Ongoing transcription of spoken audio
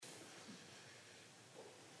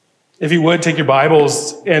If you would, take your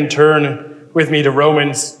Bibles and turn with me to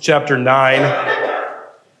Romans chapter 9.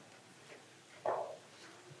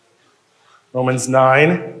 Romans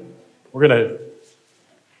 9. We're going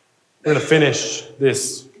to finish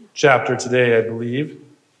this chapter today, I believe.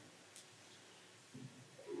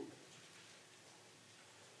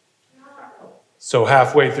 So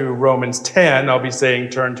halfway through Romans 10, I'll be saying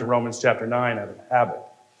turn to Romans chapter 9 out of habit.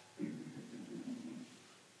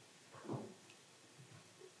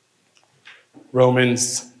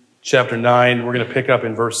 Romans chapter 9, we're going to pick up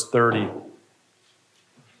in verse 30.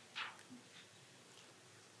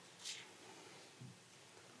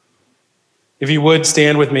 If you would,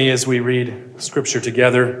 stand with me as we read Scripture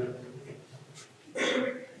together.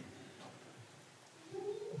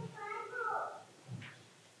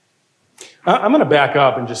 I'm going to back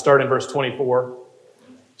up and just start in verse 24,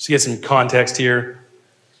 just to get some context here.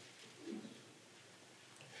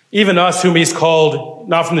 Even us whom he's called,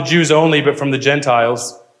 not from the Jews only, but from the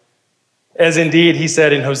Gentiles. As indeed he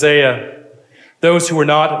said in Hosea, those who were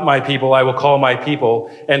not my people I will call my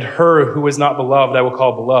people, and her who was not beloved I will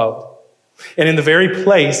call beloved. And in the very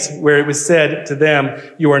place where it was said to them,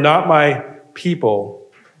 you are not my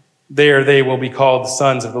people, there they will be called the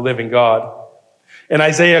sons of the living God. And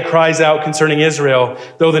Isaiah cries out concerning Israel,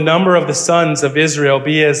 though the number of the sons of Israel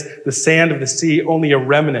be as the sand of the sea, only a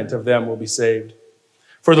remnant of them will be saved.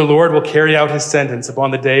 For the Lord will carry out his sentence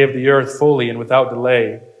upon the day of the earth fully and without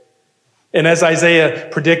delay. And as Isaiah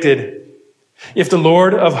predicted, if the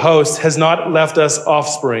Lord of hosts has not left us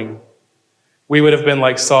offspring, we would have been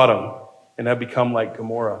like Sodom and have become like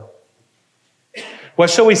Gomorrah.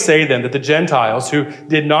 What shall we say then? That the Gentiles who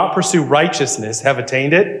did not pursue righteousness have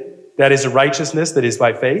attained it? That is a righteousness that is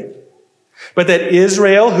by faith. But that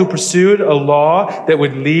Israel, who pursued a law that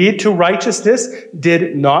would lead to righteousness,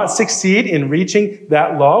 did not succeed in reaching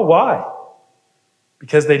that law. Why?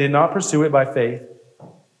 Because they did not pursue it by faith.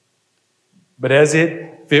 But as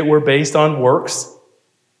if it were based on works,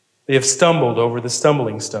 they have stumbled over the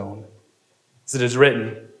stumbling stone. As it is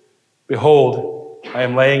written, behold, I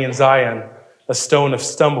am laying in Zion a stone of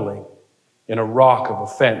stumbling and a rock of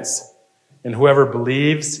offense, and whoever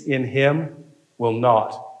believes in him will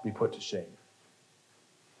not be put to shame.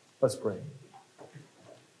 Let's pray.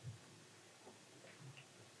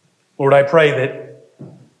 Lord, I pray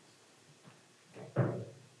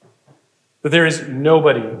that there is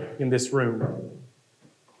nobody in this room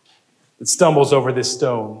that stumbles over this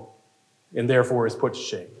stone and therefore is put to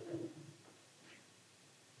shame.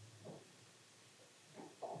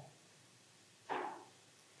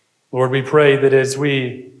 Lord, we pray that as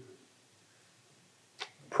we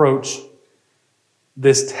approach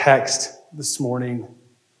this text this morning,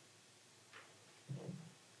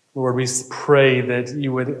 Lord, we pray that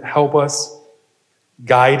you would help us,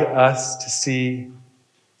 guide us to see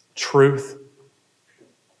truth.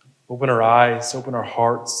 Open our eyes, open our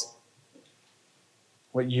hearts,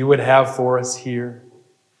 what you would have for us here.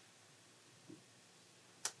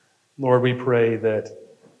 Lord, we pray that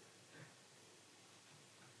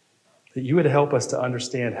you would help us to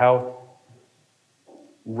understand how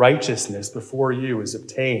righteousness before you is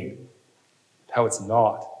obtained, how it's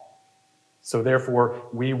not. So therefore,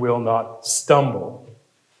 we will not stumble.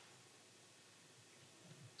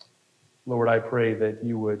 Lord, I pray that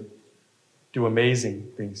you would do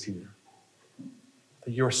amazing things here.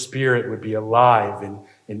 That your Spirit would be alive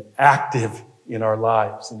and active in our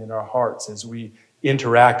lives and in our hearts as we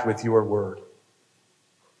interact with your word.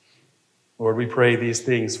 Lord, we pray these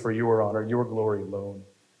things for your honor, your glory alone.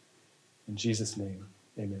 In Jesus' name,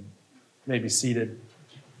 amen. You may be seated.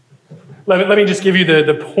 Let me just give you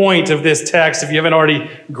the point of this text, if you haven't already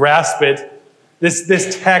grasped it.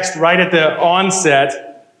 This text right at the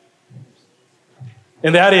onset,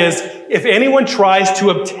 and that is, if anyone tries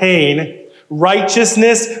to obtain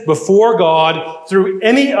righteousness before God through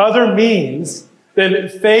any other means than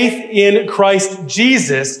faith in Christ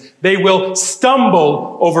Jesus, they will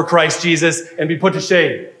stumble over Christ Jesus and be put to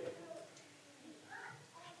shame.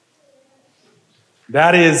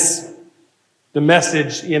 That is the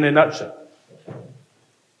message in a nutshell.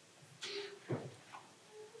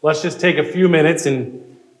 Let's just take a few minutes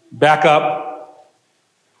and back up.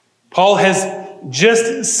 Paul has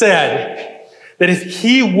just said that if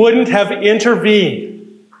he wouldn't have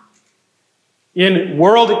intervened in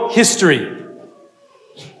world history, and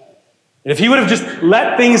if he would have just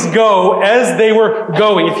let things go as they were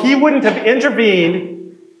going, if he wouldn't have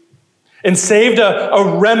intervened and saved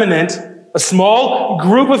a remnant, a small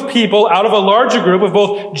group of people out of a larger group of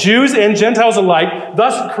both Jews and Gentiles alike,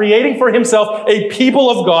 thus creating for himself a people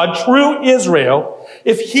of God, true Israel,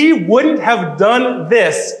 if he wouldn't have done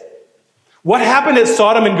this, What happened at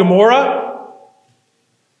Sodom and Gomorrah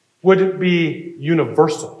would be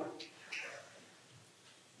universal.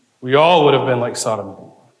 We all would have been like Sodom and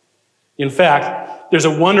Gomorrah. In fact, there's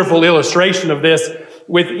a wonderful illustration of this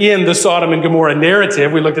within the Sodom and Gomorrah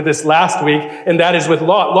narrative. We looked at this last week, and that is with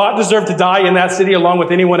Lot. Lot deserved to die in that city along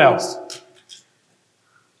with anyone else.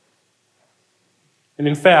 And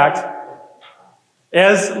in fact,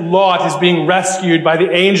 as Lot is being rescued by the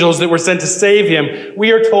angels that were sent to save him,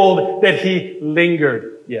 we are told that he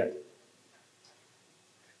lingered yet.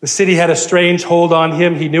 The city had a strange hold on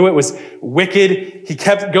him. He knew it was wicked. He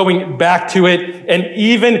kept going back to it. And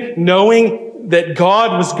even knowing that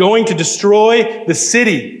God was going to destroy the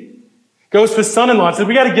city, goes to his son-in-law and says,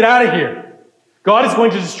 we got to get out of here. God is going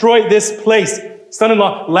to destroy this place.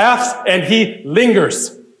 Son-in-law laughs and he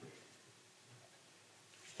lingers.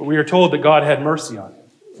 But we are told that God had mercy on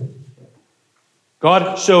him.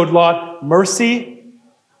 God showed Lot mercy,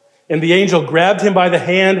 and the angel grabbed him by the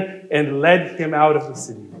hand and led him out of the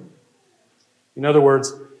city. In other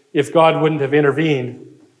words, if God wouldn't have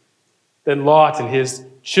intervened, then Lot and his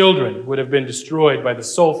children would have been destroyed by the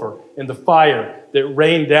sulfur and the fire that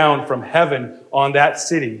rained down from heaven on that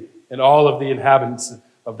city and all of the inhabitants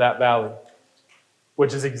of that valley,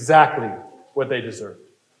 which is exactly what they deserved.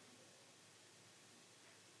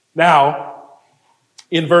 Now,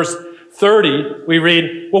 in verse 30, we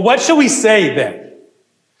read, well, what shall we say then?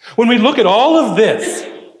 When we look at all of this,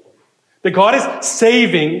 that God is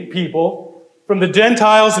saving people from the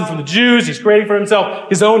Gentiles and from the Jews, he's creating for himself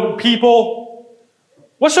his own people.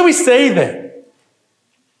 What shall we say then?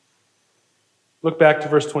 Look back to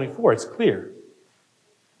verse 24. It's clear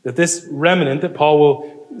that this remnant that Paul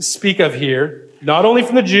will speak of here, not only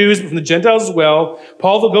from the Jews, but from the Gentiles as well,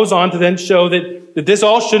 Paul goes on to then show that this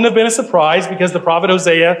all shouldn't have been a surprise because the prophet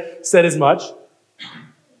Hosea said as much.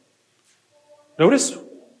 Notice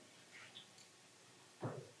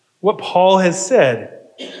what Paul has said.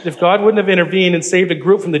 If God wouldn't have intervened and saved a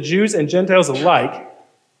group from the Jews and Gentiles alike,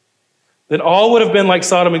 then all would have been like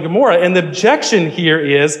Sodom and Gomorrah. And the objection here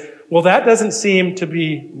is, well, that doesn't seem to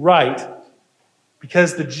be right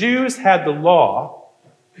because the Jews had the law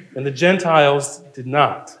and the Gentiles did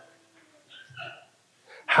not.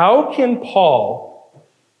 How can Paul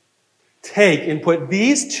take and put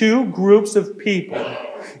these two groups of people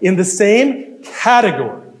in the same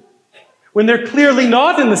category when they're clearly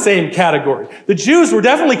not in the same category? The Jews were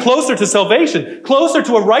definitely closer to salvation, closer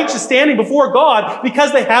to a righteous standing before God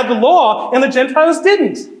because they had the law and the Gentiles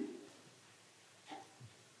didn't.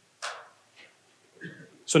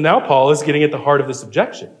 So now Paul is getting at the heart of this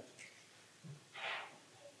objection.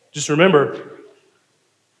 Just remember,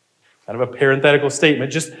 kind of a parenthetical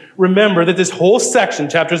statement, just remember that this whole section,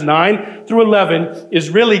 chapters 9 through 11, is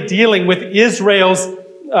really dealing with Israel's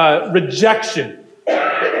rejection.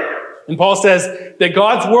 And Paul says that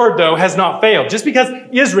God's word, though, has not failed. Just because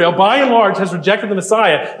Israel, by and large, has rejected the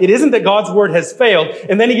Messiah, it isn't that God's word has failed.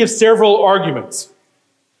 And then he gives several arguments.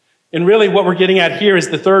 And really what we're getting at here is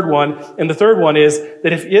the third one. And the third one is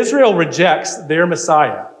that if Israel rejects their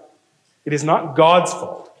Messiah, it is not God's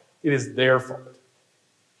fault. It is their fault.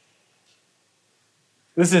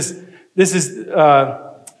 This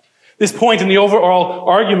point in the overall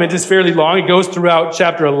argument is fairly long. It goes throughout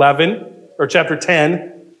chapter 11 or chapter 10.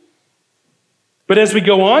 But as we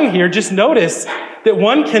go on here, just notice that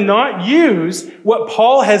one cannot use what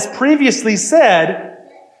Paul has previously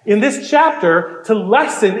said in this chapter to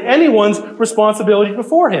lessen anyone's responsibility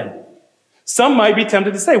before him. Some might be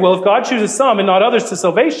tempted to say, well, if God chooses some and not others to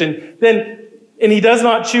salvation, and he does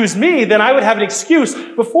not choose me, then I would have an excuse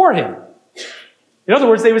before him. In other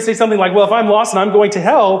words, they would say something like, well, if I'm lost and I'm going to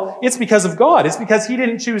hell, it's because of God. It's because he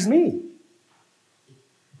didn't choose me.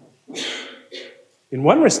 In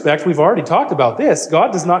one respect, we've already talked about this.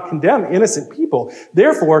 God does not condemn innocent people.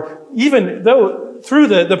 Therefore, even though through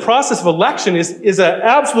the process of election is an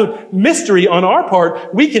absolute mystery on our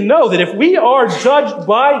part, we can know that if we are judged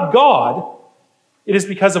by God, it is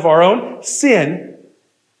because of our own sin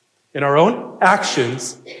and our own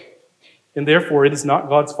actions, and therefore it is not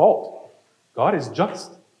God's fault. God is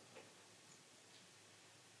just.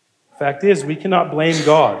 The fact is, we cannot blame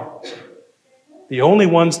God. The only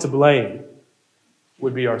ones to blame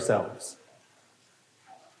would be ourselves.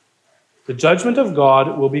 The judgment of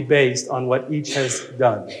God will be based on what each has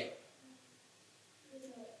done.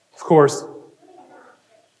 Of course,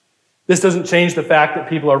 this doesn't change the fact that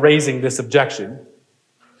people are raising this objection.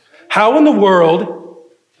 How in the world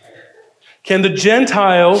can the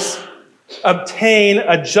Gentiles obtain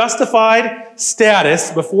a justified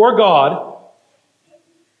status before God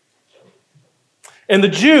and the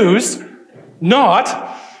Jews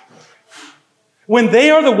not? when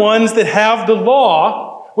they are the ones that have the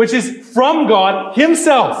law, which is from God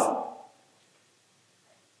himself?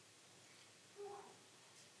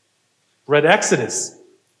 Read Exodus.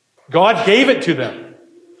 God gave it to them.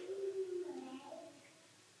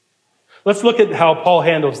 Let's look at how Paul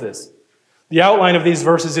handles this. The outline of these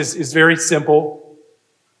verses is very simple.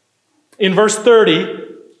 In verse 30,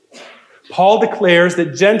 Paul declares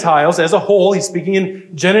that Gentiles as a whole, he's speaking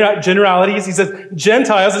in generalities, he says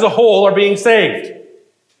Gentiles as a whole are being saved.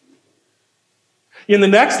 In the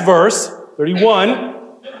next verse,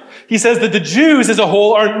 31, he says that the Jews as a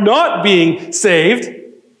whole are not being saved.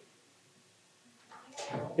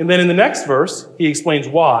 And then in the next verse, he explains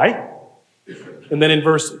why. And then in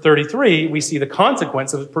verse 33, we see the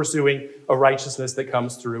consequence of pursuing a righteousness that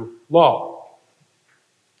comes through law.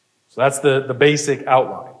 So that's the basic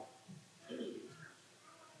outline.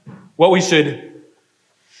 What we should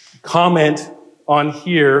comment on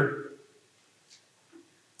here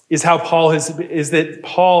is how Paul has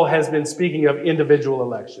been speaking of individual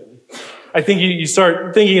election. I think you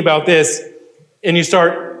start thinking about this and you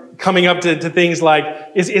start coming up to things like,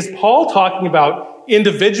 is Paul talking about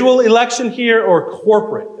individual election here or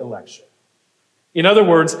corporate election? In other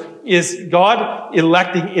words, is God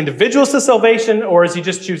electing individuals to salvation, or is he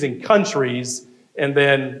just choosing countries and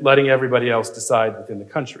then letting everybody else decide within the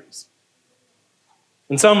countries?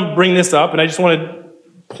 And some bring this up, and I just want to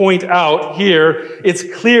point out here, it's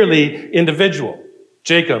clearly individual.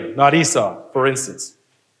 Jacob, not Esau, for instance.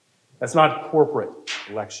 That's not corporate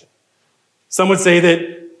election. Some would say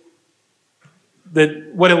that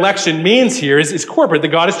what election means here is corporate, that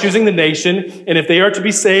God is choosing the nation, and if they are to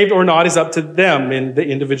be saved or not is up to them and the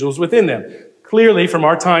individuals within them. Clearly, from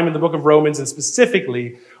our time in the book of Romans, and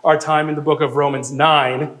specifically our time in the book of Romans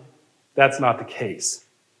 9, that's not the case.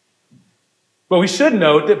 But we should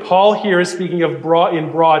note that Paul here is speaking of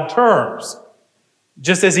in broad terms,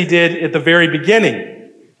 just as he did at the very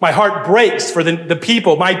beginning. My heart breaks for the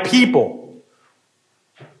people, my people.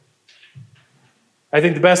 I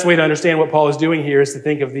think the best way to understand what Paul is doing here is to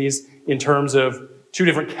think of these in terms of two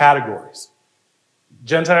different categories: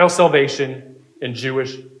 Gentile salvation and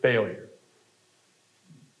Jewish failure.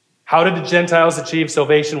 How did the Gentiles achieve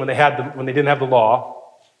salvation when they didn't have the law?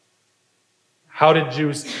 How did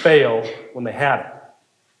Jews fail when they had it?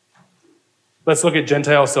 Let's look at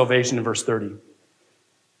Gentile salvation in verse 30.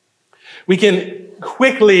 We can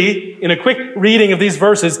quickly, in a quick reading of these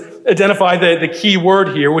verses, identify the key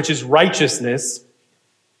word here, which is righteousness.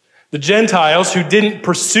 The Gentiles who didn't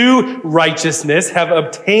pursue righteousness have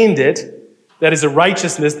obtained it. That is a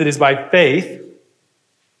righteousness that is by faith.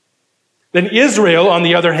 Then Israel, on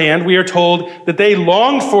the other hand, we are told that they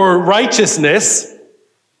longed for righteousness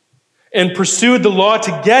and pursued the law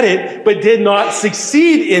to get it, but did not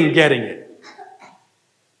succeed in getting it.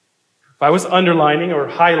 If I was underlining or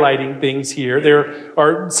highlighting things here, there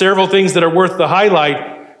are several things that are worth the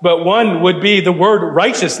highlight, but one would be the word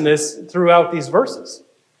righteousness throughout these verses.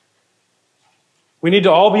 We need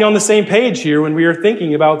to all be on the same page here when we are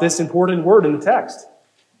thinking about this important word in the text.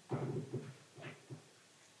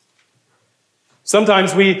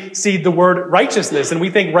 Sometimes we see the word righteousness and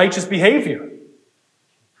we think righteous behavior.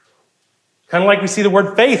 Kind of like we see the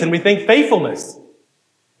word faith and we think faithfulness.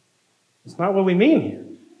 It's not what we mean here.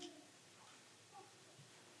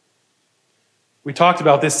 We talked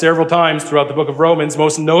about this several times throughout the book of Romans,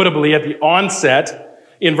 most notably at the onset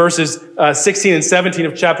in verses 16 and 17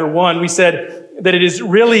 of chapter 1. We said that it is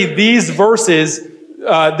really these verses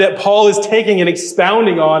that Paul is taking and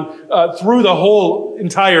expounding on through the whole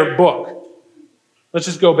entire book. Let's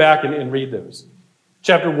just go back and read those.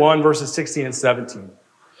 Chapter 1, verses 16 and 17.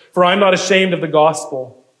 For I am not ashamed of the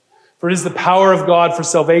gospel, for it is the power of God for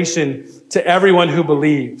salvation to everyone who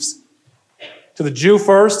believes, to the Jew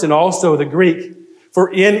first and also the Greek.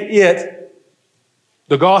 For in it,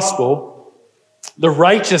 the gospel, the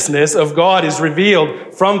righteousness of God is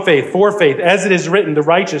revealed from faith, for faith. As it is written, the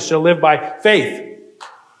righteous shall live by faith.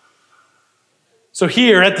 So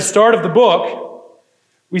here at the start of the book,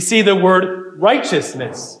 we see the word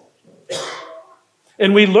righteousness.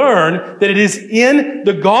 And we learn that it is in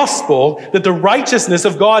the gospel that the righteousness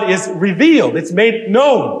of God is revealed. It's made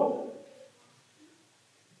known.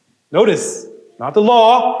 Notice, not the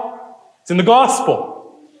law, it's in the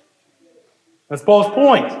gospel. That's Paul's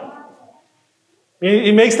point.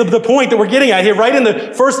 He makes the point that we're getting at here right in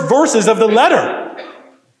the first verses of the letter.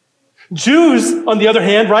 Jews, on the other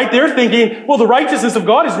hand, right, they're thinking, well, the righteousness of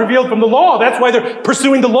God is revealed from the law. That's why they're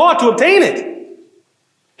pursuing the law to obtain it.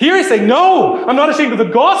 Here he's saying, no, I'm not ashamed of the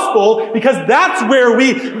gospel because that's where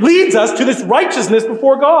leads us to this righteousness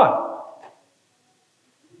before God.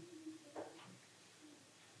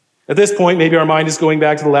 At this point, maybe our mind is going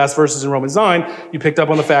back to the last verses in Romans 9. You picked up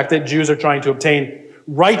on the fact that Jews are trying to obtain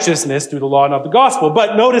righteousness through the law, not the gospel.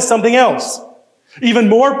 But notice something else, even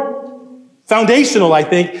more foundational, I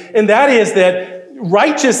think, and that is that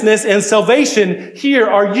righteousness and salvation here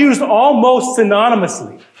are used almost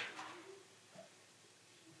synonymously.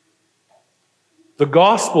 The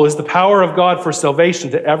gospel is the power of God for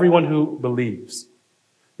salvation to everyone who believes.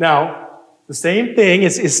 Now, the same thing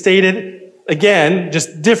is stated again,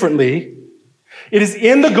 just differently. It is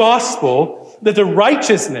in the gospel that the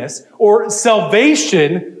righteousness or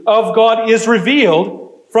salvation of God is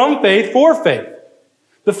revealed from faith for faith.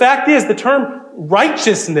 The fact is, the term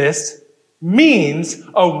righteousness means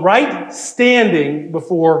a right standing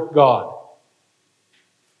before God.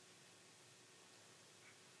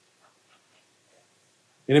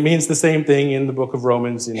 And it means the same thing in the book of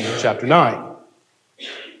Romans in chapter 9.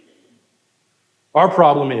 Our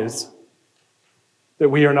problem is that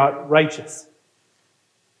we are not righteous.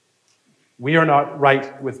 We are not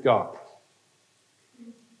right with God.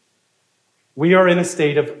 We are in a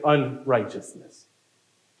state of unrighteousness.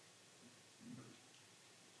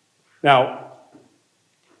 Now,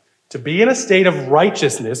 to be in a state of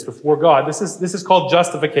righteousness before God, this is called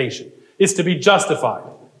justification. It's to be justified.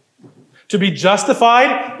 To be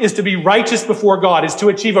justified is to be righteous before God, is to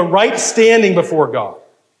achieve a right standing before God.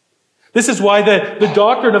 This is why the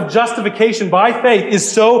doctrine of justification by faith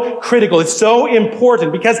is so critical. It's so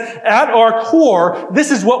important because at our core,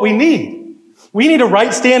 this is what we need. We need a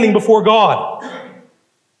right standing before God.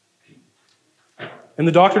 And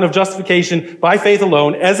the doctrine of justification by faith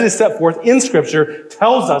alone, as it is set forth in Scripture,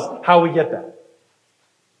 tells us how we get that.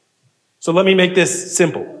 So let me make this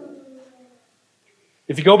simple.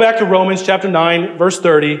 If you go back to Romans chapter 9, verse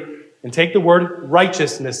 30, and take the word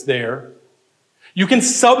righteousness there, you can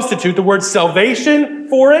substitute the word salvation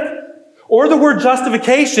for it, or the word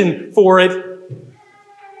justification for it,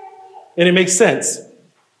 and it makes sense.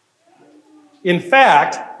 In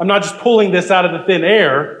fact, I'm not just pulling this out of the thin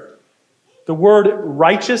air. The word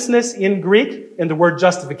righteousness in Greek and the word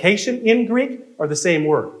justification in Greek are the same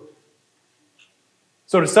word.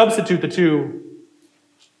 So to substitute the two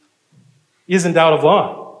isn't out of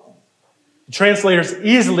line. The translators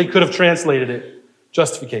easily could have translated it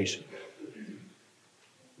justification.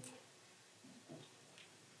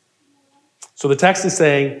 So the text is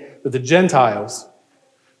saying that the Gentiles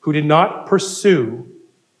who did not pursue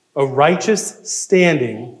a righteous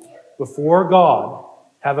standing before God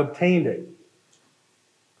have obtained it.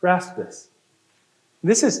 Grasp this.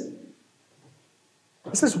 This is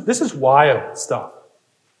wild stuff.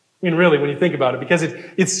 I mean, really, when you think about it, because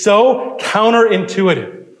it's so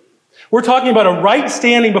counterintuitive. We're talking about a right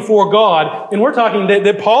standing before God, and we're talking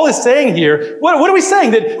that Paul is saying here, what are we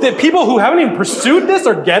saying? That people who haven't even pursued this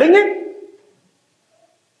are getting it?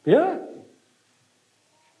 Yeah.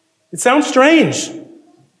 It sounds strange.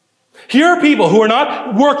 Here are people who are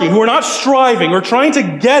not working, who are not striving or trying to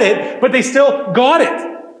get it, but they still got it.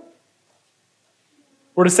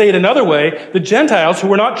 Or to say it another way, the Gentiles who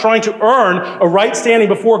were not trying to earn a right standing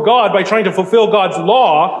before God by trying to fulfill God's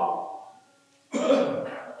law,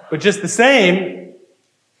 but just the same,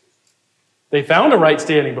 they found a right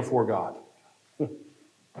standing before God.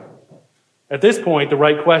 At this point, the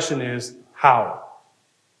right question is, how?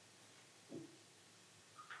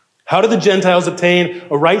 How did the Gentiles obtain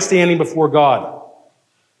a right standing before God?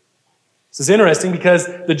 This is interesting because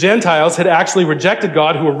the Gentiles had actually rejected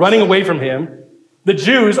God, who were running away from Him. The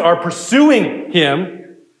Jews are pursuing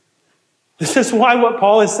Him. This is why what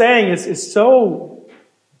Paul is saying is so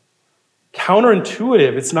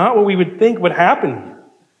counterintuitive. It's not what we would think would happen here.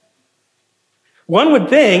 One would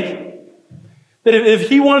think that if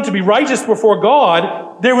he wanted to be righteous before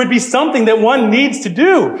God, there would be something that one needs to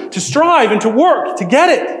do, to strive and to work to get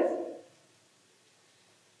it.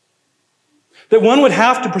 That one would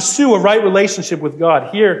have to pursue a right relationship with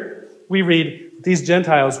God. Here we read these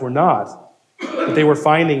Gentiles were not, but they were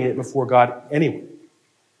finding it before God anyway.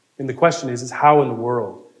 And the question is how in the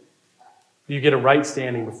world do you get a right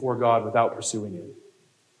standing before God without pursuing it?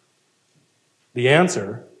 The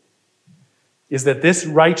answer is that this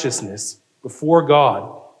righteousness before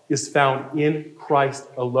God is found in Christ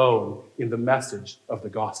alone in the message of the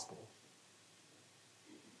gospel.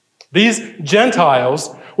 These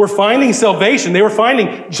Gentiles were finding salvation. They were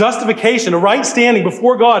finding justification, a right standing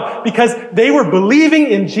before God because they were believing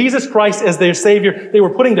in Jesus Christ as their Savior. They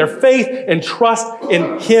were putting their faith and trust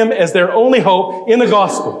in Him as their only hope in the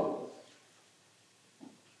gospel.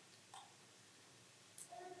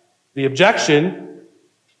 The objection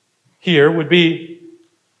here would be,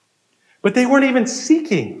 but they weren't even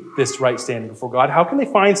seeking this right standing before God. How can they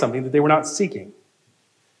find something that they were not seeking?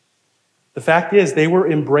 The fact is, they were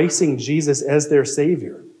embracing Jesus as their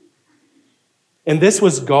Savior. And this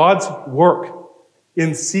was God's work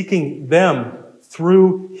in seeking them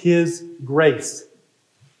through his grace.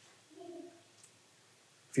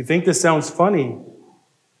 If you think this sounds funny,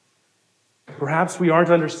 perhaps we aren't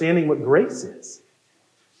understanding what grace is.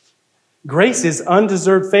 Grace is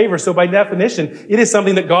undeserved favor, so by definition, it is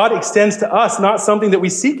something that God extends to us, not something that we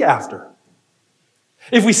seek after.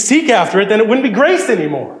 If we seek after it, then it wouldn't be grace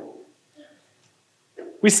anymore.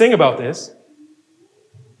 We sing about this.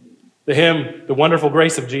 The hymn, The Wonderful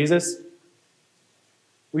Grace of Jesus.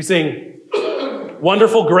 We sing,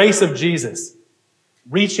 Wonderful Grace of Jesus,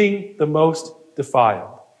 reaching the most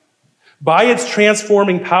defiled. By its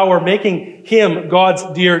transforming power, making him God's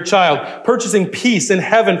dear child, purchasing peace in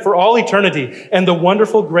heaven for all eternity, and the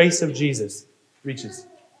wonderful grace of Jesus reaches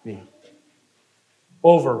me.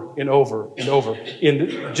 Over and over and over.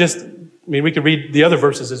 We could read the other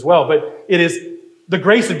verses as well, but it is the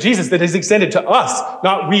grace of Jesus that is extended to us,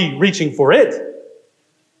 not we reaching for it.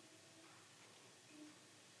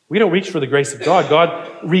 We don't reach for the grace of God.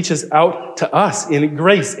 God reaches out to us in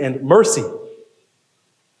grace and mercy.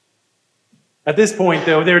 At this point,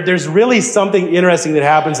 though, there's really something interesting that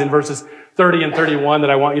happens in verses 30 and 31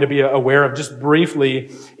 that I want you to be aware of just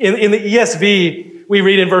briefly. In the ESV, we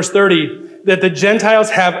read in verse 30 that the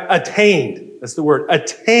Gentiles have attained, that's the word,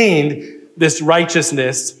 attained this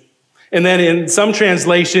righteousness. And then in some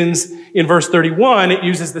translations, in verse 31, it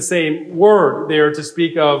uses the same word there to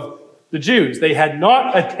speak of the Jews. They had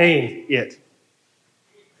not attained it.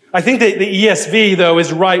 I think that the ESV, though,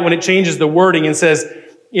 is right when it changes the wording and says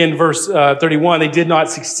in verse 31, they did not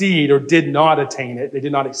succeed or did not attain it. They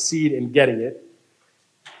did not exceed in getting it.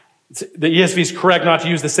 The ESV is correct not to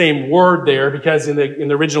use the same word there because in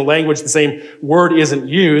the original language, the same word isn't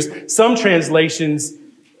used. Some translations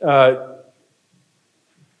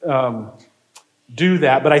do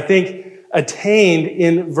that, but I think attained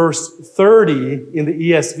in verse 30 in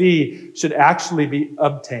the ESV should actually be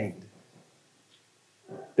obtained.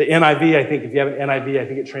 The NIV, I think, if you have an NIV, I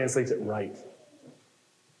think it translates it right.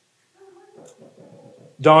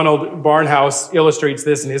 Donald Barnhouse illustrates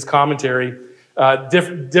this in his commentary,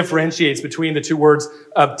 differentiates between the two words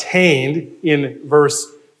obtained in verse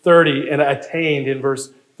 30 and attained in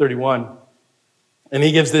verse 31. And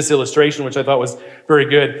he gives this illustration, which I thought was very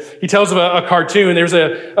good. He tells of a cartoon. There's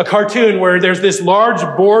a cartoon where there's this large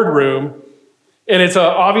boardroom, and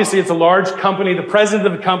obviously it's a large company. The president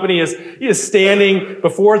of the company is standing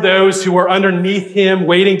before those who are underneath him,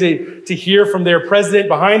 waiting to hear from their president.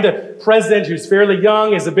 Behind the president, who's fairly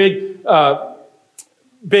young, is a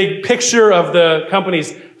big picture of the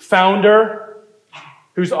company's founder,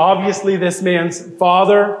 who's obviously this man's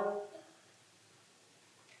father.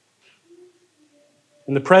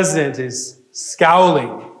 And the president is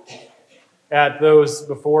scowling at those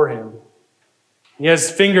before him. He has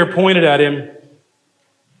his finger pointed at him.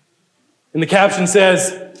 And the caption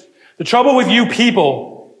says, "The trouble with you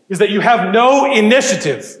people is that you have no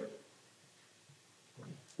initiative.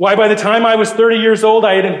 Why, by the time I was 30 years old,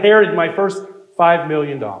 I had inherited my first $5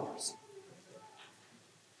 million.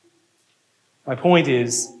 My point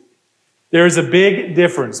is, there is a big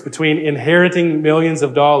difference between inheriting millions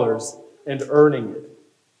of dollars and earning it.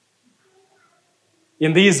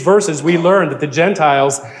 In these verses, we learn that the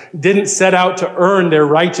Gentiles didn't set out to earn their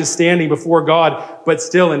righteous standing before God, but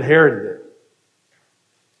still inherited it.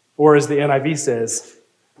 Or as the NIV says,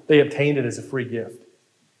 they obtained it as a free gift.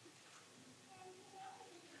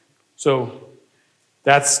 So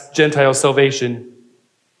that's Gentile salvation.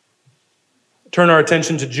 Turn our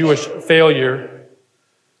attention to Jewish failure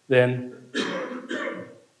then.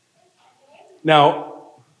 Now,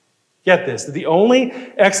 get this, that the only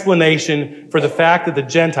explanation for the fact that the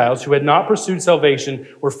Gentiles who had not pursued salvation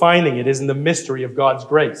were finding it is in the mystery of God's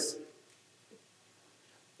grace.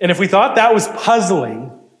 And if we thought that was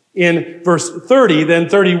puzzling in verse 30, then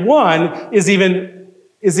 31 is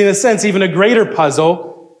in a sense even a greater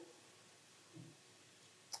puzzle.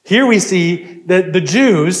 Here we see that the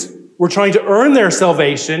Jews were trying to earn their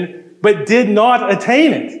salvation, but did not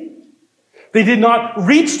attain it. They did not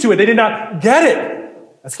reach to it. They did not get it.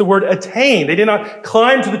 That's the word attain. They did not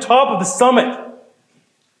climb to the top of the summit.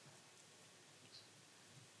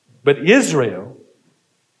 But Israel,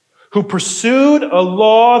 who pursued a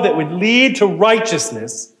law that would lead to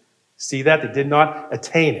righteousness, see that? They did not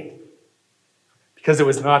attain it because it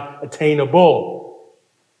was not attainable.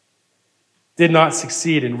 Did not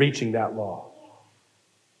succeed in reaching that law.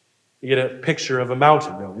 You get a picture of a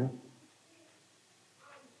mountain, don't you?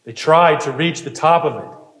 They tried to reach the top of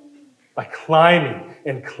it by climbing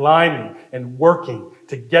and climbing and working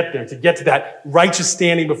to get there, to get to that righteous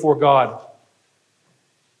standing before God.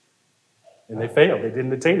 And they failed. They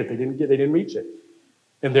didn't attain it. They didn't reach it.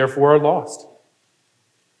 And therefore are lost.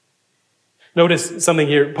 Notice something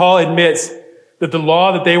here. Paul admits that the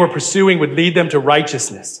law that they were pursuing would lead them to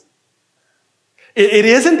righteousness. It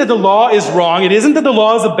isn't that the law is wrong. It isn't that the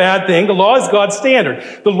law is a bad thing. The law is God's standard.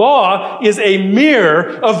 The law is a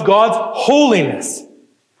mirror of God's holiness.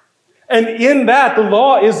 And in that, the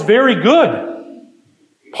law is very good.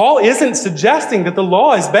 Paul isn't suggesting that the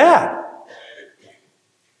law is bad.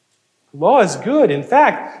 The law is good. In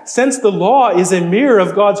fact, since the law is a mirror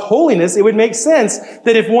of God's holiness, it would make sense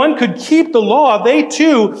that if one could keep the law, they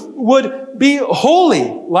too would be holy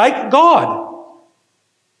like God.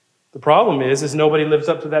 The problem is nobody lives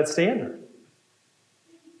up to that standard.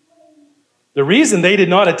 The reason they did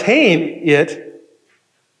not attain it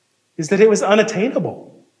is that it was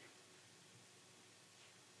unattainable.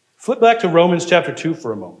 Flip back to Romans chapter 2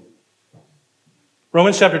 for a moment.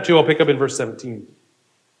 Romans chapter 2, I'll pick up in verse 17.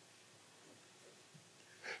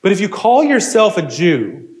 But if you call yourself a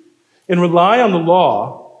Jew and rely on the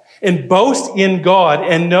law and boast in God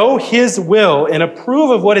and know His will and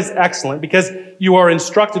approve of what is excellent because you are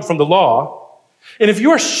instructed from the law, and if you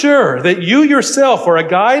are sure that you yourself are a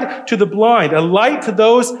guide to the blind, a light to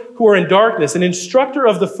those who are in darkness, an instructor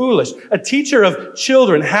of the foolish, a teacher of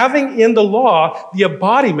children, having in the law the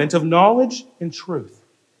embodiment of knowledge and truth.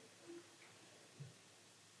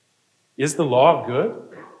 Is the law good?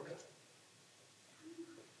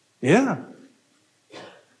 Yeah.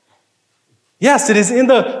 Yes, it is in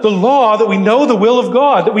the law that we know the will of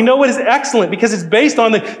God, that we know what is excellent because it's based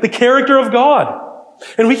on the character of God.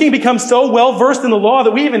 And we can become so well versed in the law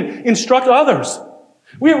that we even instruct others.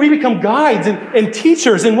 We become guides and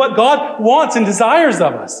teachers in what God wants and desires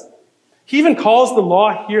of us. He even calls the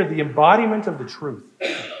law here the embodiment of the truth.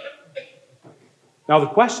 Now the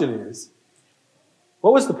question is,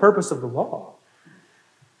 what was the purpose of the law?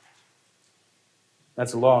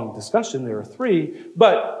 That's a long discussion. There are three.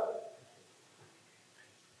 But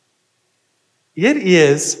it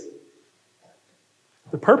is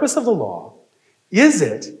the purpose of the law. Is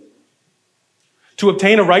it to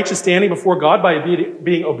obtain a righteous standing before God by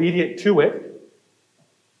being obedient to it?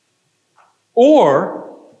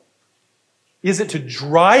 Or is it to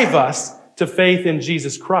drive us to faith in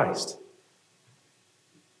Jesus Christ?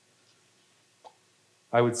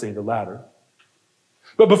 I would say the latter.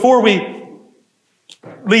 But before we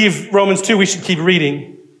leave Romans 2, we should keep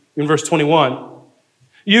reading in verse 21.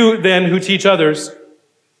 You then who teach others,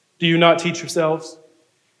 do you not teach yourselves?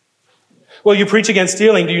 Well, you preach against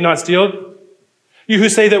stealing, do you not steal? You who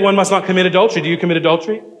say that one must not commit adultery, do you commit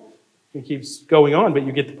adultery? It keeps going on, but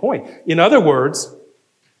you get the point. In other words,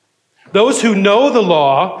 those who know the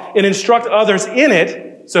law and instruct others in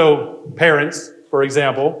it, so parents, for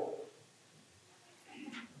example,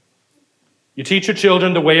 you teach your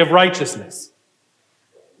children the way of righteousness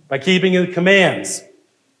by keeping the commands.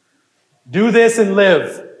 Do this and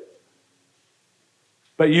live.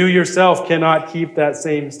 But you yourself cannot keep that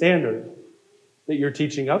same standard that you're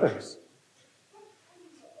teaching others.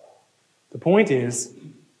 The point is,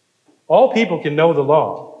 all people can know the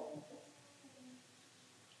law,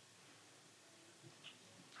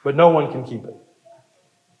 but no one can keep it.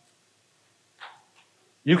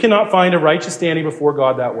 You cannot find a righteous standing before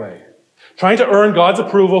God that way. Trying to earn God's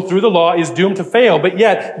approval through the law is doomed to fail, but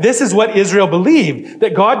yet this is what Israel believed,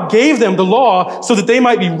 that God gave them the law so that they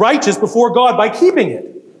might be righteous before God by keeping it.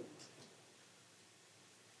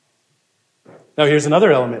 Now here's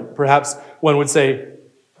another element. Perhaps one would say,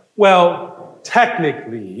 well,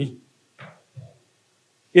 technically,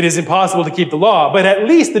 it is impossible to keep the law, but at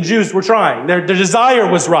least the Jews were trying. Their desire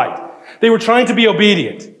was right. They were trying to be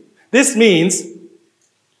obedient. This means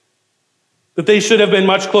that they should have been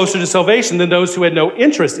much closer to salvation than those who had no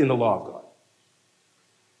interest in the law of God.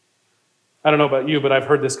 I don't know about you, but I've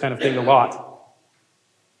heard this kind of thing a lot.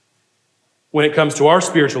 When it comes to our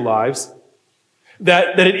spiritual lives,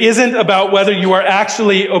 that it isn't about whether you are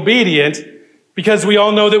actually obedient, because we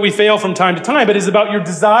all know that we fail from time to time, but it's about your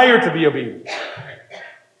desire to be obedient.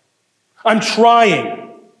 I'm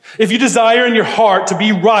trying. If you desire in your heart to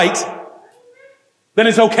be right, then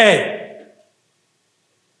it's okay.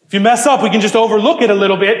 If you mess up, we can just overlook it a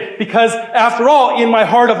little bit because, after all, in my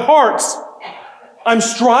heart of hearts, I'm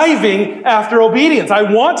striving after obedience.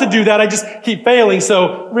 I want to do that. I just keep failing.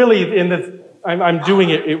 So really, I'm doing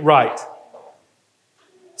it right.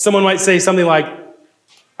 Someone might say something like,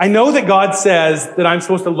 I know that God says that I'm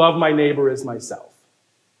supposed to love my neighbor as myself.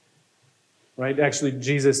 Right? Actually,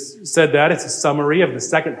 Jesus said that. It's a summary of the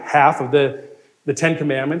second half of the Ten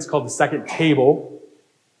Commandments called the second table.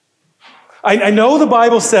 I know the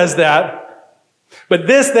Bible says that, but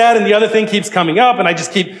this, that, and the other thing keeps coming up, and I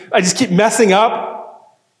just keep messing up.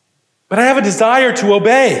 But I have a desire to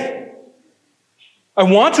obey. I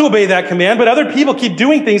want to obey that command, but other people keep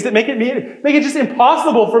doing things that make it just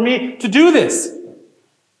impossible for me to do this.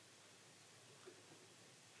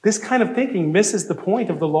 This kind of thinking misses the point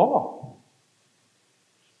of the law.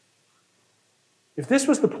 If this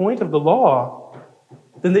was the point of the law,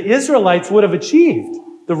 then the Israelites would have achieved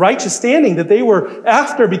the righteous standing that they were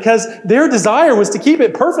after, because their desire was to keep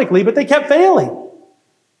it perfectly, but they kept failing.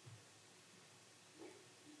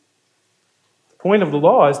 The point of the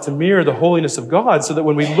law is to mirror the holiness of God, so that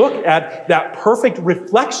when we look at that perfect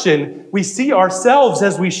reflection, we see ourselves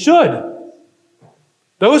as we should.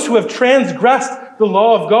 Those who have transgressed the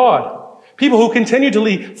law of God, people who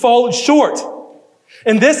continually fall short.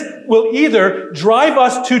 And this will either drive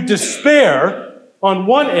us to despair on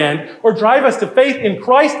one end, or drive us to faith in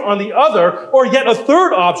Christ on the other, or yet a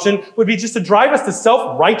third option would be just to drive us to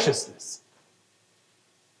self-righteousness.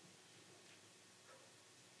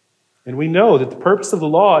 And we know that the purpose of the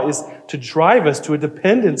law is to drive us to a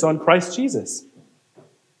dependence on Christ Jesus.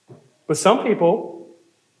 But some people,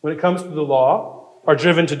 when it comes to the law, are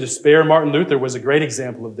driven to despair. Martin Luther was a great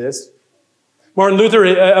example of this. Martin Luther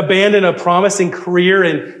abandoned a promising career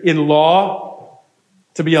in law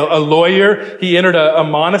to be a lawyer. He entered a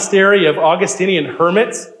monastery of Augustinian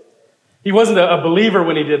hermits. He wasn't a believer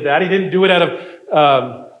when he did that. He didn't do it out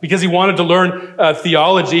of because he wanted to learn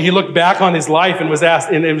theology. He looked back on his life and was asked,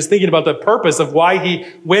 and was thinking about the purpose of why he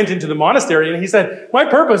went into the monastery. And he said, "My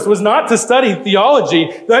purpose was not to study theology.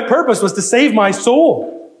 My purpose was to save my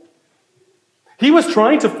soul." He was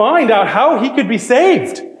trying to find out how he could be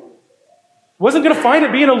saved. He wasn't going to find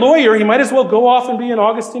it being a lawyer. He might as well go off and be an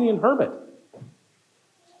Augustinian hermit.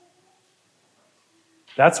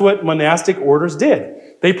 That's what monastic orders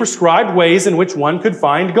did. They prescribed ways in which one could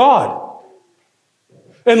find God.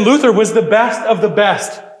 And Luther was the best of the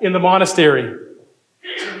best in the monastery.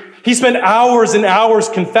 He spent hours and hours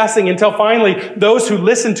confessing, until finally those who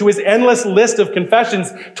listened to his endless list of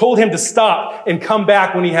confessions told him to stop and come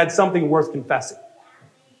back when he had something worth confessing.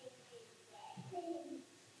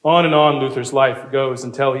 On and on Luther's life goes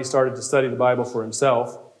until he started to study the Bible for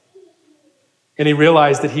himself. And he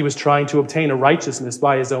realized that he was trying to obtain a righteousness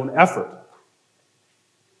by his own effort.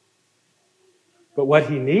 But what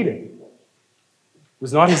he needed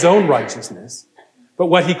was not his own righteousness, but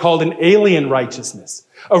what he called an alien righteousness.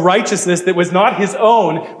 A righteousness that was not his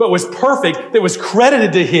own, but was perfect, that was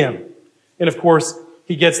credited to him. And of course,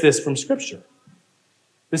 he gets this from Scripture.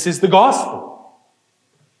 This is the gospel.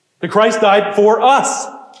 That Christ died for us.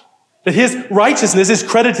 That his righteousness is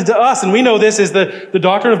credited to us. And we know this is the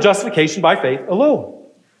doctrine of justification by faith alone,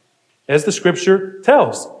 as the Scripture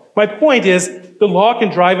tells. My point is, the law can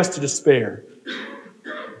drive us to despair.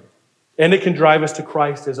 And it can drive us to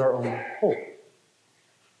Christ as our only hope.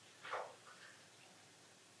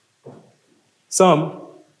 Some,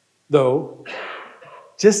 though,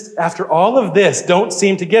 just after all of this, don't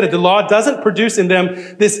seem to get it. The law doesn't produce in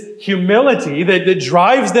them this humility that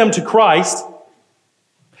drives them to Christ.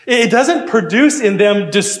 It doesn't produce in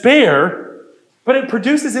them despair, but it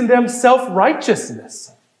produces in them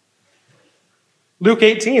self-righteousness. Luke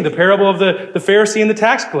 18, the parable of the Pharisee and the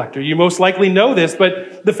tax collector. You most likely know this,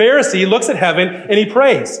 but the Pharisee looks at heaven and he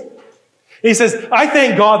prays. He says, "I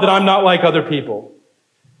thank God that I'm not like other people."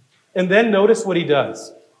 And then notice what he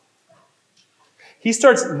does. He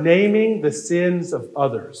starts naming the sins of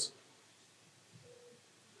others.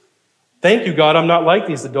 "Thank you, God, I'm not like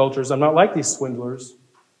these adulterers. I'm not like these swindlers.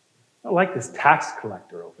 I'm not like this tax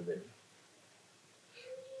collector over there."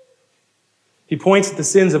 He points at the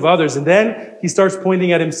sins of others, and then he starts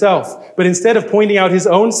pointing at himself. But instead of pointing out his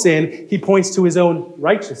own sin, he points to his own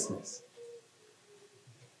righteousness.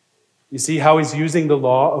 You see how he's using the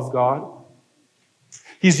law of God?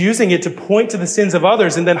 He's using it to point to the sins of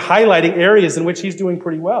others and then highlighting areas in which he's doing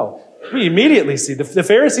pretty well. We immediately see the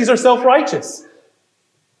Pharisees are self-righteous.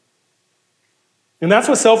 And that's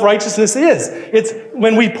what self-righteousness is. It's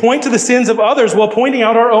when we point to the sins of others while pointing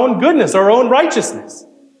out our own goodness, our own righteousness.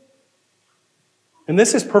 And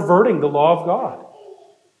this is perverting the law of God.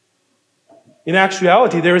 In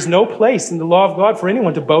actuality, there is no place in the law of God for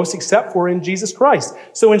anyone to boast except for in Jesus Christ.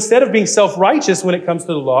 So instead of being self-righteous when it comes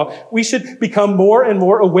to the law, we should become more and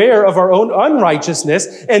more aware of our own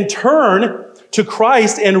unrighteousness and turn to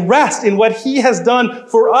Christ and rest in what he has done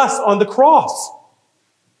for us on the cross.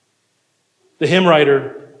 The hymn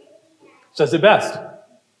writer says it best.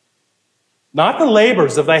 "Not the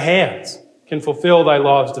labors of thy hands can fulfill thy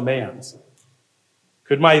law's demands.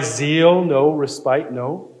 Could my zeal no respite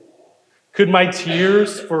know? Could my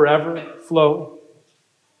tears forever flow?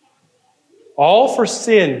 All for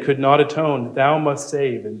sin could not atone. Thou must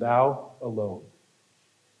save, and thou alone.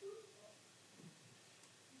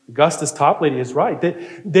 Augustus Toplady is right.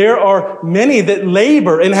 There are many that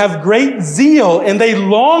labor and have great zeal, and they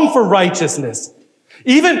long for righteousness,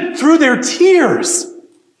 even through their tears.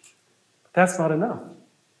 But that's not enough.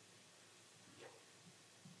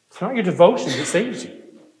 It's not your devotion that saves you.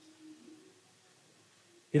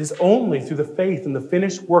 It is only through the faith in the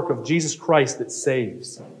finished work of Jesus Christ that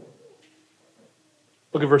saves.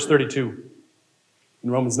 Look at verse 32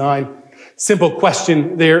 in Romans 9. Simple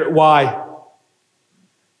question there, why?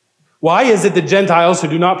 Why is it that Gentiles who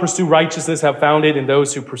do not pursue righteousness have found it, and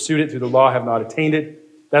those who pursued it through the law have not attained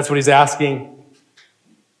it? That's what he's asking.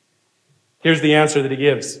 Here's the answer that he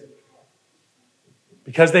gives.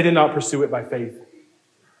 Because they did not pursue it by faith,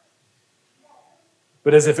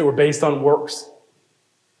 but as if it were based on works.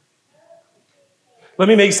 Let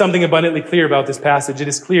me make something abundantly clear about this passage. It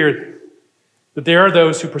is clear that there are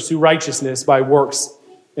those who pursue righteousness by works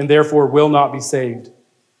and therefore will not be saved.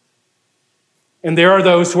 And there are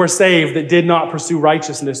those who are saved that did not pursue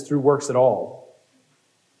righteousness through works at all.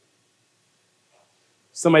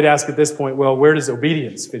 Some might ask at this point, well, where does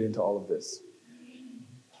obedience fit into all of this?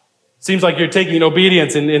 Seems like you're taking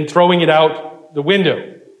obedience and throwing it out the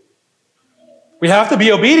window. We have to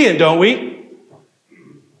be obedient, don't we?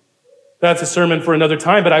 That's a sermon for another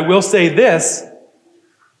time, but I will say this.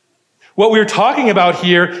 What we're talking about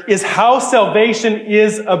here is how salvation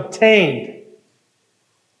is obtained.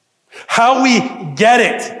 How we get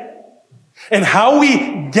it. And how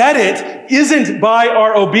we get it isn't by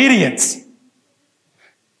our obedience.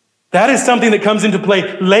 That is something that comes into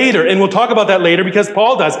play later, and we'll talk about that later because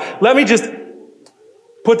Paul does. Let me just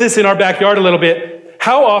put this in our backyard a little bit.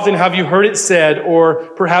 How often have you heard it said, or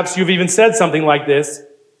perhaps you've even said something like this,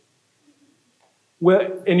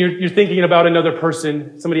 and you're thinking about another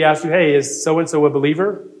person. Somebody asks you, hey, is so-and-so a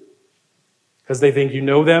believer? Because they think you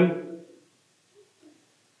know them.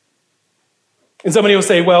 And somebody will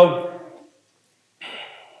say, well,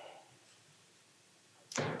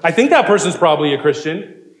 I think that person's probably a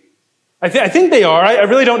Christian. I think they are. I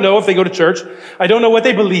really don't know if they go to church. I don't know what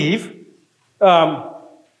they believe. But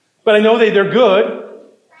I know they're good.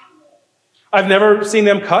 I've never seen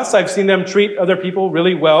them cuss. I've seen them treat other people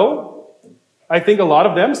really well. I think a lot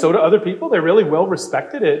of them, so do other people. They're really well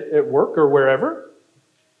respected at work or wherever.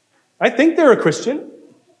 I think they're a Christian.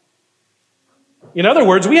 In other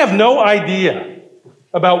words, we have no idea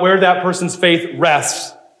about where that person's faith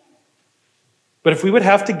rests. But if we would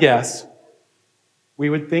have to guess, we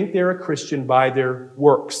would think they're a Christian by their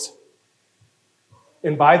works.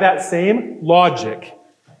 And by that same logic,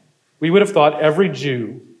 we would have thought every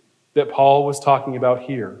Jew that Paul was talking about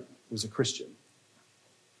here was a Christian.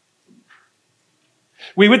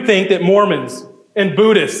 We would think that Mormons and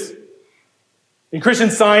Buddhists and Christian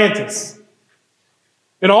Scientists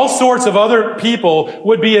and all sorts of other people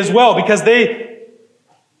would be as well, because they,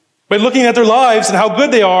 by looking at their lives and how good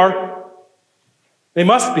they are, they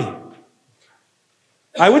must be.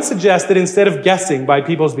 I would suggest that instead of guessing by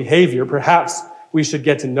people's behavior, perhaps we should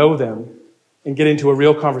get to know them and get into a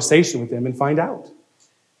real conversation with them and find out.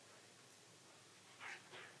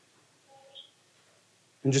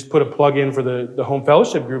 And just put a plug in for the home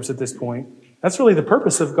fellowship groups at this point. That's really the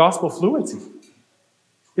purpose of gospel fluency,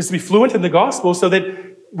 is to be fluent in the gospel so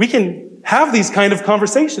that we can have these kind of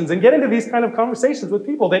conversations and get into these kind of conversations with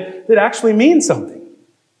people that actually mean something.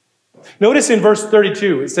 Notice in verse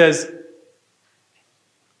 32, it says,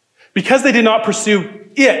 because they did not pursue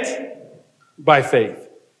it by faith.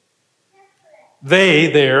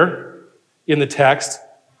 They there in the text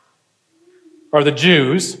are the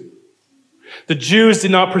Jews. The Jews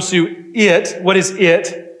did not pursue it. What is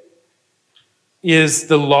it? Is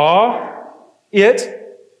the law it?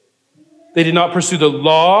 They did not pursue the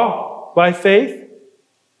law by faith?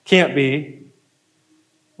 Can't be.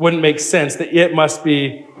 Wouldn't make sense that it must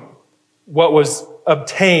be what was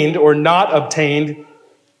obtained or not obtained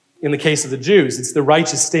in the case of the Jews. It's the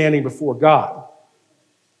righteous standing before God.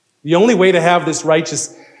 The only way to have this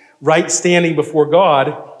righteous right standing before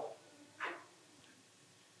God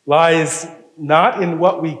lies not in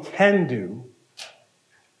what we can do,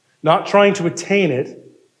 not trying to attain it,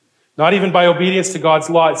 not even by obedience to God's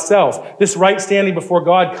law itself. This right standing before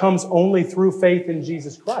God comes only through faith in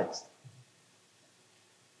Jesus Christ.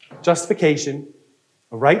 Justification,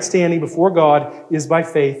 a right standing before God, is by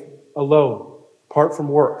faith alone, apart from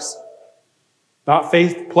works. Not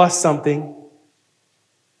faith plus something,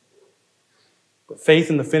 but faith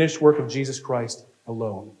in the finished work of Jesus Christ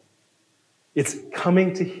alone. It's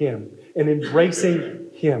coming to Him and embracing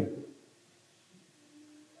Him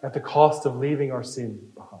at the cost of leaving our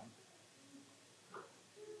sin behind.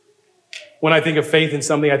 When I think of faith in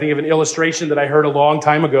something, I think of an illustration that I heard a long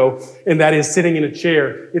time ago, and that is sitting in a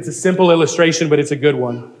chair. It's a simple illustration, but it's a good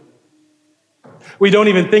one. We don't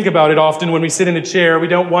even think about it often when we sit in a chair. We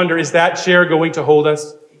don't wonder, is that chair going to hold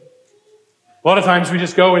us? A lot of times we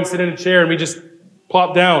just go and sit in a chair and we just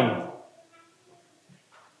plop down.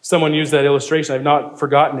 Someone used that illustration. I've not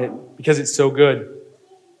forgotten it because it's so good.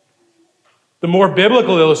 The more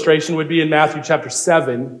biblical illustration would be in Matthew chapter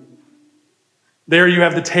 7. There you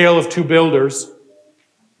have the tale of two builders.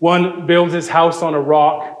 One builds his house on a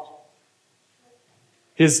rock.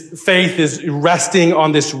 His faith is resting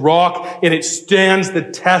on this rock, and it stands the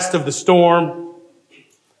test of the storm.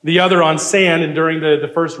 The other on sand, and during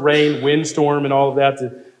the first rain, windstorm, and all of that,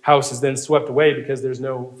 the house is then swept away because there's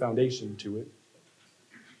no foundation to it.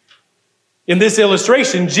 In this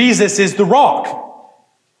illustration, Jesus is the rock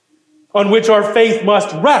on which our faith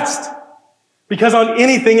must rest, because on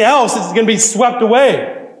anything else, it's going to be swept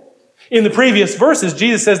away. In the previous verses,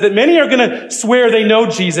 Jesus says that many are going to swear they know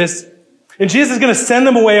Jesus, and Jesus is going to send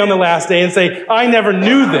them away on the last day and say, I never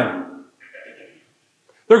knew them.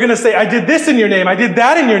 They're going to say, I did this in your name, I did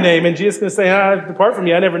that in your name, and Jesus is going to say, depart from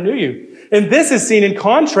me, I never knew you. And this is seen in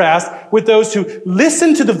contrast with those who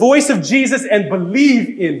listen to the voice of Jesus and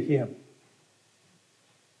believe in him.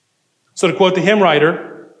 So to quote the hymn writer,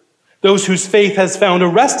 those whose faith has found a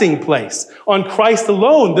resting place on Christ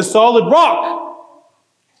alone, the solid rock.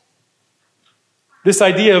 This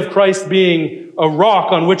idea of Christ being a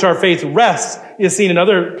rock on which our faith rests is seen in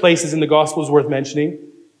other places in the Gospels worth mentioning.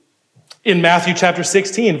 In Matthew chapter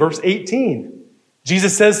 16, verse 18,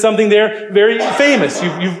 Jesus says something there very famous.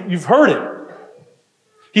 You've heard it.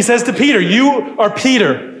 He says to Peter, you are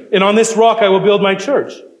Peter, and on this rock I will build my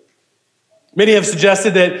church. Many have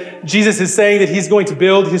suggested that Jesus is saying that he's going to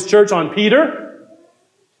build his church on Peter.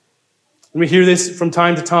 And we hear this from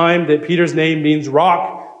time to time, that Peter's name means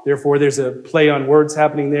rock. Therefore, there's a play on words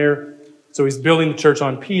happening there. So he's building the church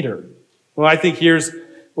on Peter. Well, I think here's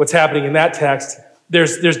what's happening in that text.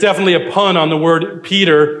 There's definitely a pun on the word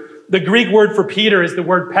Peter. The Greek word for Peter is the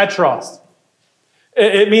word Petros.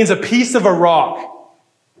 It means a piece of a rock.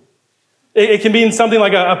 It can mean something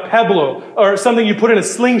like a pebble or something you put in a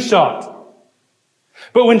slingshot.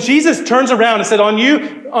 But when Jesus turns around and said, on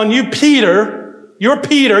you, Peter, you're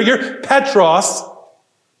Petros.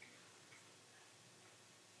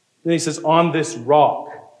 Then he says, on this rock.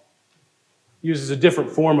 He uses a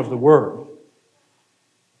different form of the word.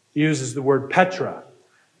 He uses the word Petra,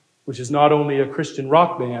 which is not only a Christian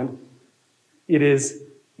rock band, it is,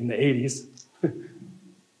 in the 80s,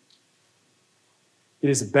 it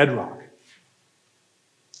is a bedrock.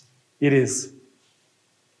 It is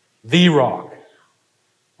the rock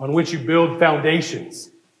on which you build foundations.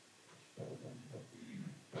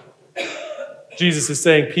 Jesus is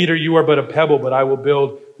saying, Peter, you are but a pebble, but I will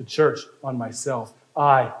build the church on myself.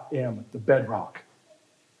 I am the bedrock.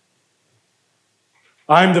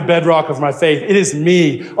 I'm the bedrock of my faith. It is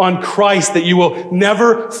me on Christ that you will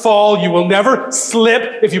never fall. You will never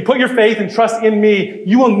slip. If you put your faith and trust in me,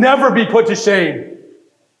 you will never be put to shame.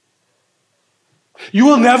 You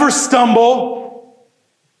will never stumble.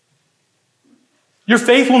 Your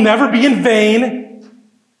faith will never be in vain.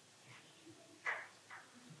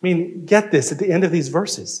 I mean, get this at the end of these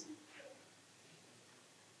verses.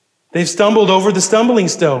 They've stumbled over the stumbling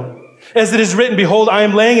stone. As it is written, behold, I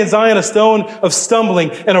am laying in Zion a stone of stumbling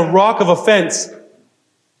and a rock of offense.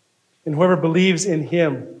 And whoever believes in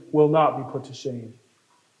him will not be put to shame.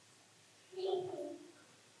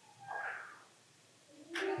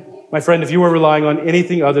 My friend, if you are relying on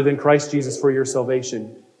anything other than Christ Jesus for your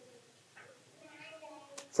salvation,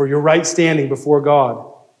 for your right standing before God,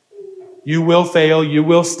 you will fail, you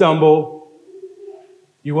will stumble,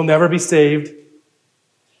 you will never be saved.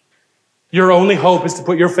 Your only hope is to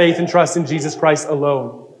put your faith and trust in Jesus Christ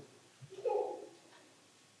alone.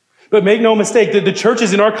 But make no mistake, that the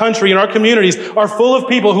churches in our country, in our communities, are full of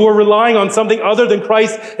people who are relying on something other than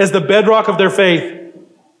Christ as the bedrock of their faith.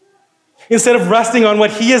 Instead of resting on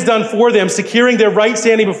what he has done for them, securing their right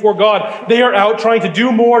standing before God, they are out trying to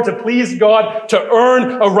do more to please God, to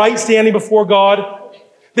earn a right standing before God.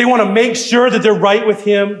 They want to make sure that they're right with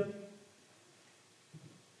him.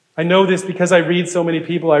 I know this because I read so many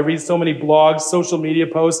people. I read so many blogs, social media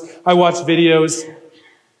posts. I watch videos.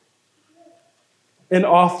 And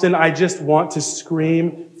often I just want to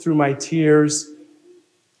scream through my tears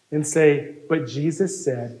and say, but Jesus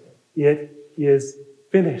said, it is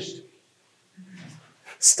finished.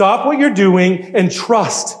 Stop what you're doing and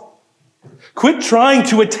trust. Quit trying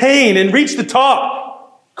to attain and reach the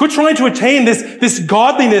top. Quit trying to attain this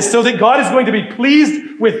godliness so that God is going to be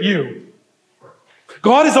pleased with you.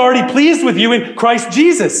 God is already pleased with you in Christ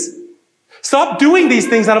Jesus. Stop doing these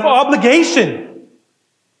things out of obligation.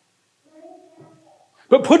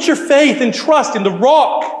 But put your faith and trust in the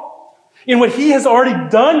rock, in what he has already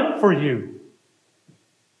done for you.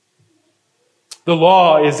 The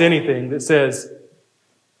law is anything that says,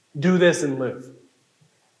 do this and live.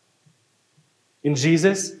 In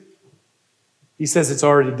Jesus, he says it's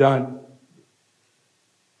already done.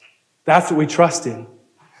 That's what we trust in.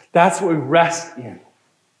 That's what we rest in.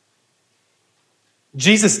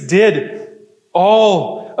 Jesus did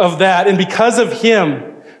all of that, and because of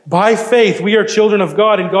him, by faith, we are children of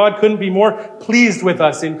God, and God couldn't be more pleased with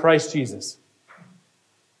us in Christ Jesus.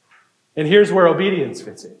 And here's where obedience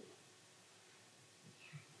fits in.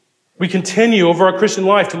 We continue over our Christian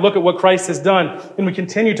life to look at what Christ has done, and we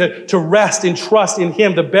continue to rest and trust in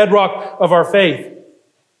him, the bedrock of our faith.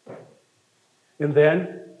 And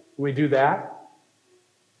then, when we do that,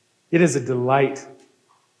 it is a delight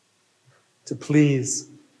to please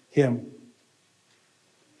him.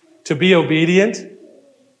 To be obedient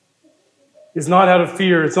is not out of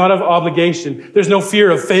fear. It's not out of obligation. There's no fear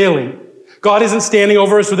of failing. God isn't standing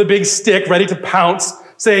over us with a big stick ready to pounce,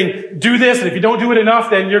 saying, do this, and if you don't do it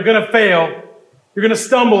enough, then you're going to fail. You're going to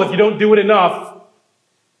stumble if you don't do it enough.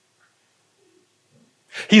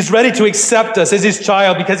 He's ready to accept us as his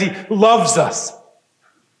child because he loves us.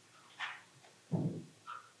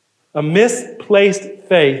 A misplaced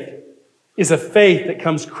faith is a faith that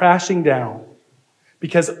comes crashing down,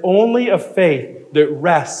 because only a faith that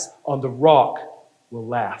rests on the rock will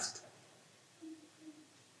last.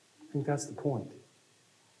 I think that's the point.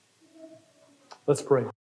 Let's pray.